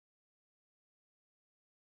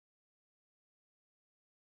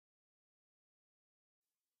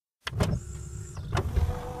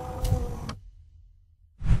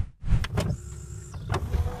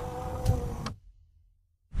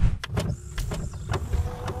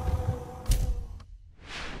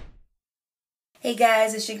Hey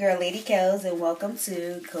guys, it's your girl Lady Kells and welcome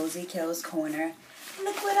to Cozy Kells Corner.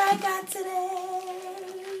 Look what I got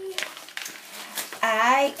today.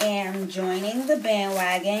 I am joining the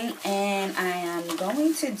bandwagon and I am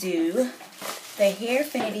going to do the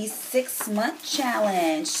Hairfinity 6-month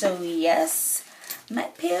challenge. So yes, my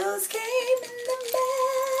pills came in the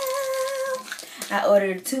mail. I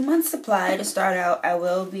ordered a 2-month supply to start out. I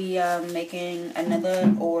will be making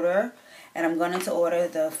another order. And I'm going to order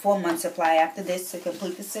the 4-month supply after this to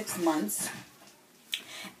complete the 6 months.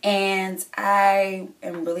 And I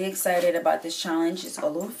am really excited about this challenge. It's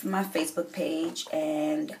all over my Facebook page.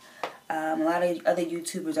 And a lot of other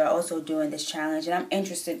YouTubers are also doing this challenge. And I'm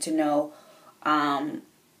interested to know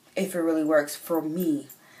if it really works for me.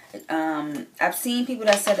 I've seen people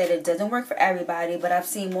that said that it doesn't work for everybody. But I've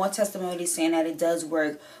seen more testimonies saying that it does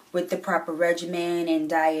work with the proper regimen and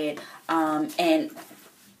diet and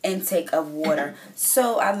intake of water.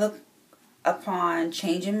 So I look upon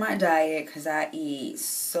changing my diet because I eat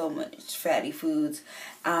so much fatty foods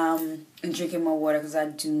and drinking more water because I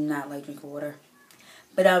do not like drinking water.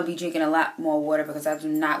 But I'll be drinking a lot more water because I do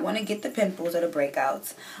not want to get the pimples or the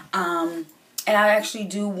breakouts. And I actually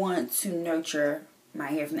do want to nurture my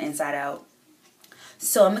hair from the inside out.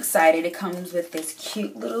 So I'm excited. It comes with this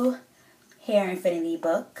cute little Hairfinity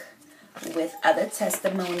book with other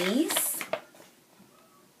testimonies,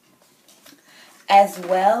 as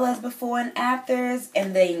well as before and afters,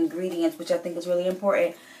 and the ingredients, which I think is really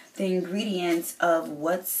important. The ingredients of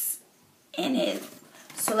what's in it.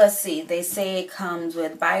 So let's see. They say it comes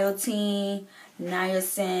with biotin,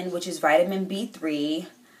 niacin, which is vitamin B3,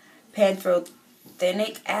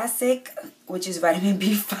 pantothenic acid, which is vitamin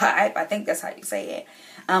B5. I think that's how you say it.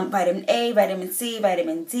 Vitamin A, vitamin C,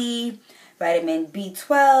 vitamin D, vitamin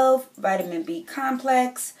B12, vitamin B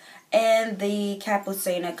complex, and the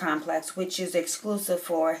Capsaicin complex, which is exclusive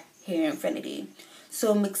for Hairfinity.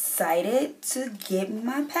 So I'm excited to get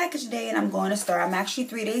my package today, and I'm going to start. I'm actually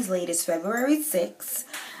 3 days late. It's February 6th,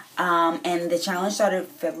 and the challenge started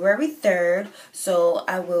February 3rd. So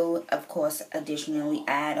I will, of course, additionally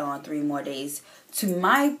add on 3 more days to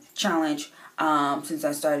my challenge since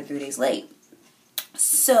I started 3 days late.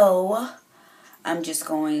 So I'm just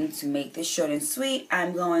going to make this short and sweet.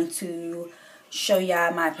 I'm going to show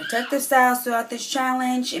y'all my protective styles throughout this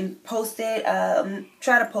challenge and post it,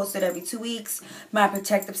 try to post it every 2 weeks. My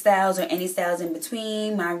protective styles or any styles in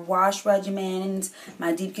between, my wash regimens,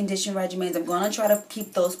 my deep condition regimens. I'm going to try to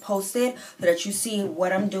keep those posted so that you see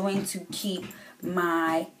what I'm doing to keep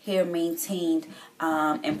my hair maintained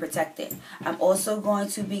and protected. I'm also going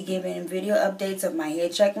to be giving video updates of my hair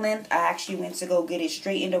check length. I actually went to go get it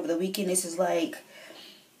straightened over the weekend. This is like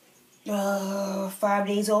 5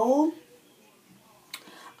 days old.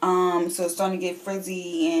 So it's starting to get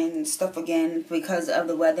frizzy and stuff again because of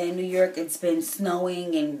the weather in New York. It's been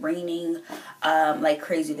snowing and raining like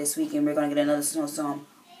crazy this weekend. We're going to get another snowstorm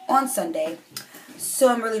on Sunday. So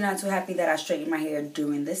I'm really not too happy that I straightened my hair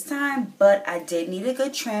during this time. But I did need a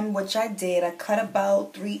good trim, which I did. I cut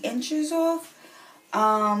about 3 inches off.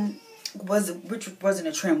 Which wasn't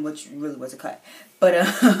a trim, which really was a cut. But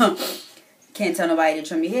can't tell nobody to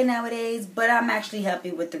trim your hair nowadays, but I'm actually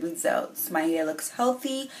happy with the results. My hair looks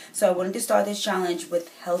healthy, so I wanted to start this challenge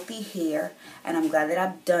with healthy hair, and I'm glad that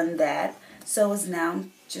I've done that. So it's now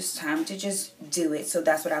just time to just do it. So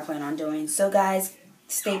that's what I plan on doing. So guys,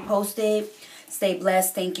 stay posted. Stay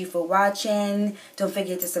blessed. Thank you for watching. Don't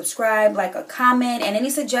forget to subscribe, like, or comment. And any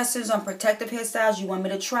suggestions on protective hairstyles you want me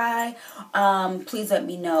to try, please let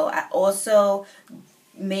me know. I also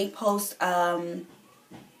may post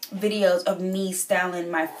videos of me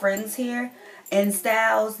styling my friends' hair in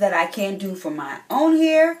styles that I can do for my own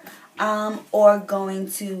hair, or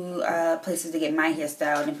going to places to get my hair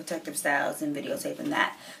styled and protective styles and videotaping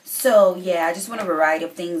that. So yeah, I just want a variety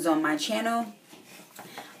of things on my channel,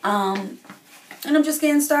 and I'm just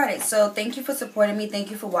getting started. So thank you for supporting me. Thank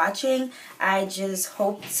you for watching. I just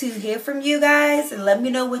hope to hear from you guys and let me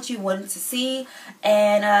know what you wanted to see.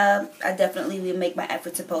 And I definitely will make my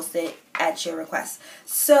effort to post it at your request.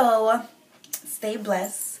 So stay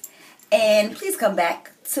blessed. And please come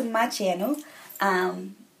back to my channel.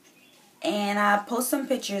 And I'll post some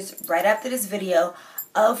pictures right after this video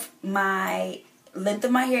of my length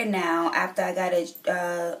of my hair now after I got it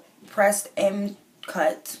pressed and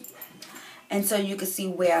cut. And so you can see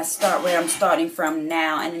where I'm starting from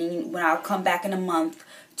now. And then when I'll come back in a month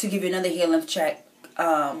to give you another hair length check.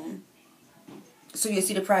 So you'll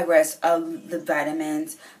see the progress of the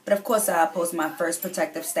vitamins. But of course I'll post my first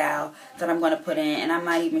protective style that I'm going to put in. And I'm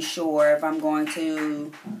not even sure if I'm going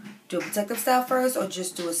to do a protective style first or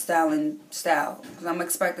just do a styling style. Because I'm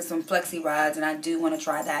expecting some flexi rides and I do want to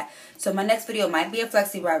try that. So my next video might be a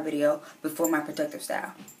flexi ride video before my protective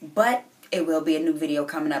style. But it will be a new video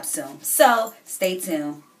coming up soon. So stay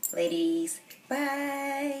tuned. Ladies,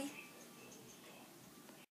 bye.